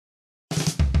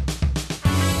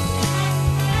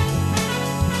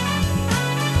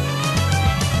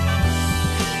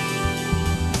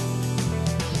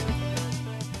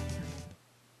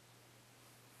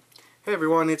Hey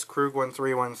everyone, it's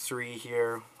Krug1313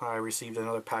 here. I received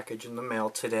another package in the mail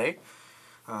today.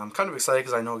 I'm kind of excited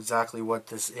because I know exactly what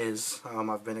this is.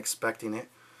 I've been expecting it.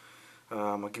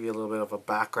 I'll give you a little bit of a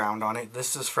background on it.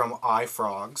 This is from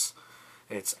iFrogz.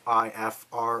 It's iFrogz.com.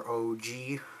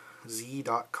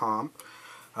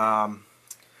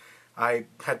 I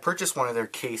had purchased one of their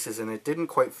cases and it didn't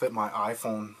quite fit my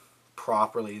iPhone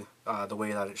properly the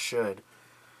way that it should.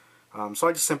 So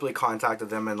I just simply contacted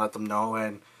them and let them know,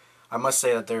 and I must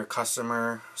say that their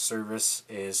customer service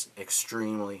is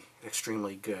extremely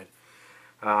good.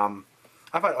 I've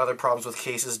had other problems with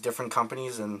cases, different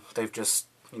companies, and they've just,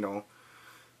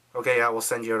 okay, yeah, we'll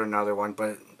send you out another one.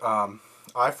 But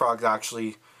iFrogz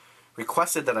actually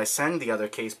requested that I send the other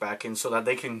case back in so that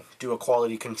they can do a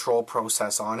quality control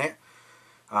process on it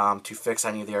to fix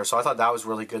any of the errors. So I thought that was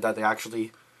really good that they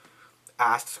actually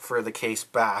asked for the case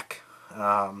back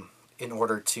in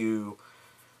order to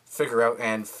figure out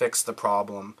and fix the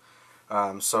problem.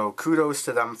 So kudos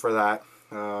to them for that.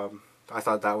 I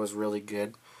thought that was really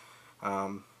good.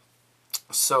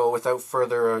 So without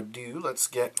further ado, let's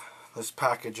get this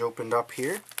package opened up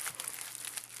here.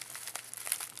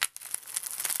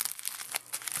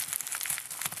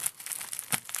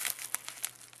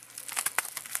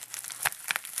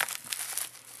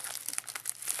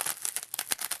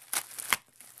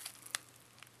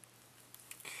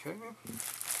 Okay.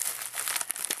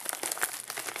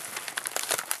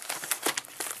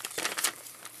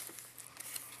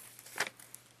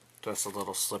 Just a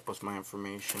little slip with my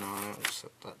information on it. We'll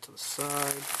set that to the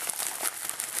side.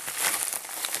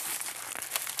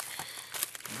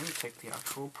 And take the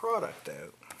actual product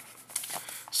out.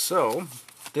 So,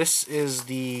 this is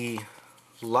the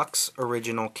Luxe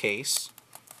Original case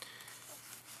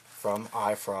from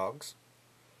iFrogz.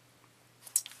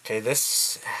 Okay,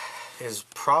 this is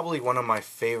probably one of my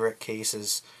favorite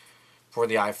cases for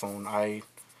the iPhone. I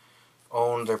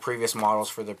owned their previous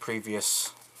models for the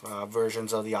previous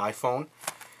versions of the iPhone.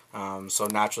 So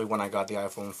naturally when I got the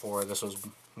iPhone 4, this was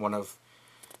one of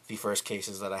the first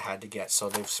cases that I had to get. So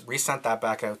they've resent that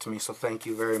back out to me, so thank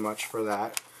you very much for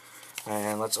that.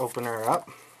 And let's open her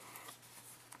up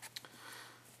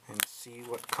and see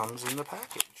what comes in the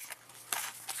package.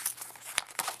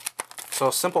 So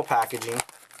simple packaging.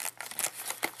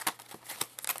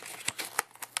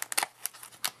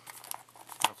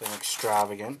 Nothing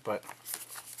extravagant, but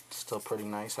still pretty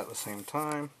nice at the same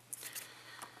time.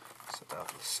 Set that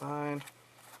to the side.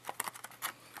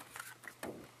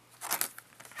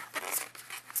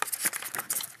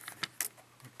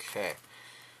 Okay,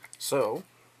 so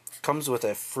it comes with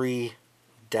a free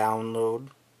download.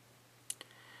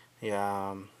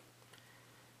 Yeah,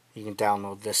 you can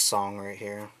download this song right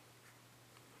here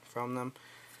from them.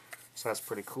 So that's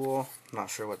pretty cool. I'm not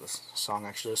sure what this song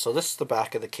actually is. So this is the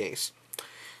back of the case.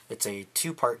 It's a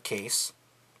two-part case.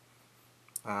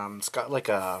 It's got like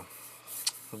a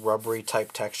rubbery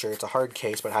type texture. It's a hard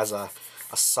case, but has a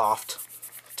soft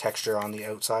texture on the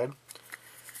outside.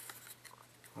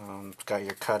 It's got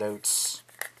your cutouts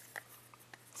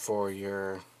for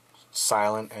your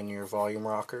silent and your volume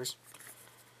rockers.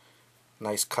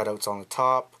 Nice cutouts on the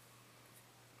top.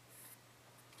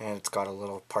 And it's got a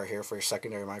little part here for your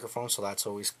secondary microphone, so that's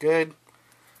always good.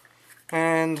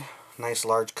 And nice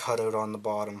large cutout on the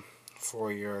bottom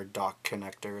for your dock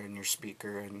connector and your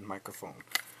speaker and microphone.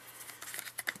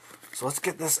 So let's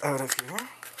get this out of here.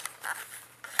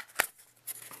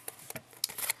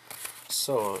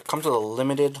 So it comes with a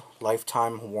limited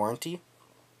lifetime warranty.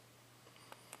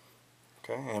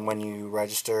 Okay, and when you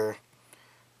register,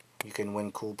 you can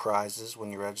win cool prizes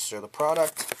when you register the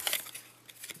product.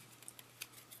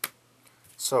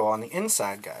 So on the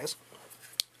inside, guys,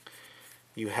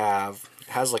 you have, it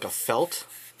has like a felt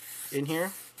in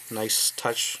here. Nice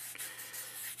touch,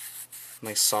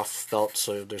 nice soft felt,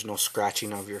 so there's no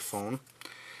scratching of your phone.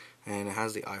 And it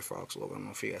has the iFrogz logo. I don't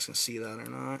know if you guys can see that or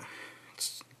not.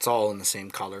 It's all in the same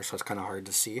color, so it's kind of hard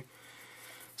to see.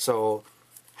 So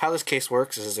how this case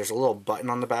works is there's a little button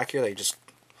on the back here that you just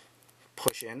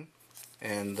push in,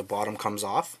 and the bottom comes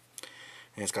off.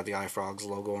 And it's got the iFrogz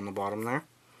logo on the bottom there.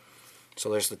 So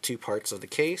there's the two parts of the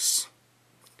case.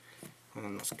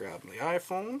 And let's grab the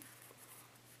iPhone.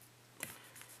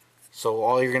 So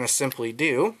all you're going to simply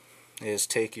do is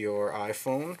take your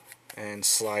iPhone and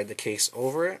slide the case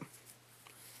over it,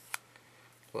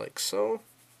 like so.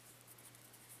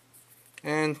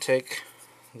 And take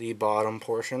the bottom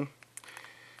portion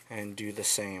and do the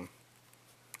same.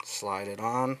 Slide it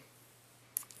on,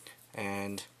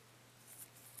 and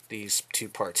these two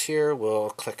parts here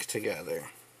will click together.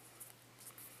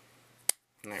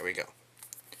 And there we go.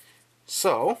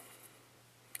 So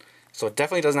So it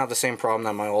definitely doesn't have the same problem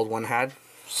that my old one had.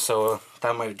 So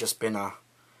that might have just been a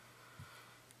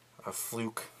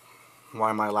fluke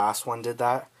why my last one did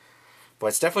that. But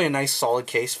it's definitely a nice solid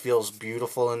case, feels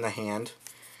beautiful in the hand.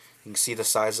 You can see the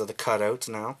size of the cutouts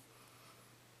now.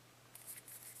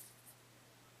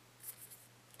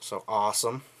 So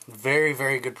awesome. Very,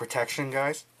 very good protection,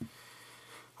 guys.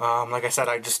 Like I said,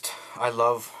 I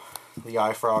love the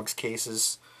iFrogz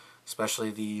cases,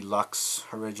 especially the Luxe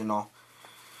Original.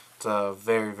 It's a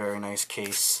very, very nice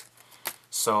case.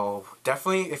 So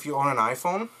definitely, if you own an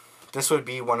iPhone, this would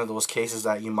be one of those cases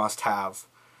that you must have,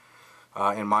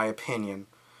 in my opinion.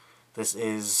 This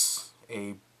is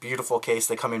a beautiful case.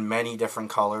 They come in many different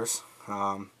colors,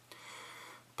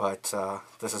 but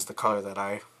this is the color that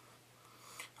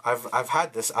I've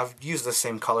had this. I've used the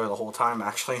same color the whole time,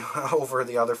 actually, over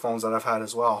the other phones that I've had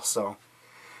as well. So,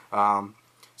 so I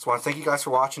want to thank you guys for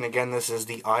watching. Again, this is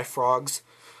the iFrogz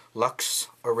Luxe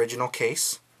Original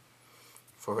case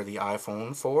for the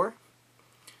iPhone 4.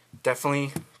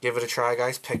 Definitely give it a try,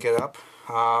 guys. Pick it up.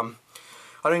 I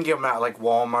didn't get them at like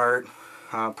Walmart.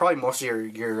 Probably most of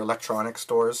your electronic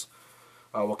stores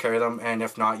will carry them, and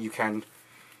if not, you can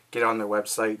get on their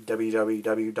website,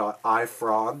 www.iFrogz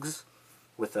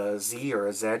with a Z or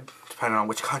a Z, depending on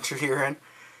which country you're in,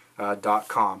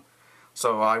 .com.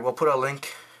 So I will put a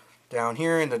link down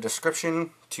here in the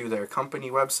description to their company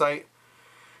website,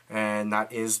 and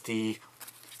that is the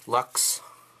Luxe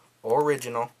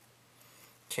Original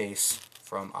case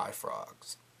from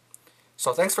iFrogz.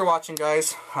 So thanks for watching,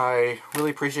 guys. I really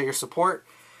appreciate your support,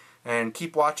 and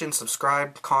keep watching,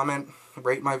 subscribe, comment,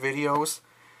 rate my videos,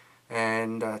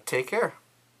 and take care.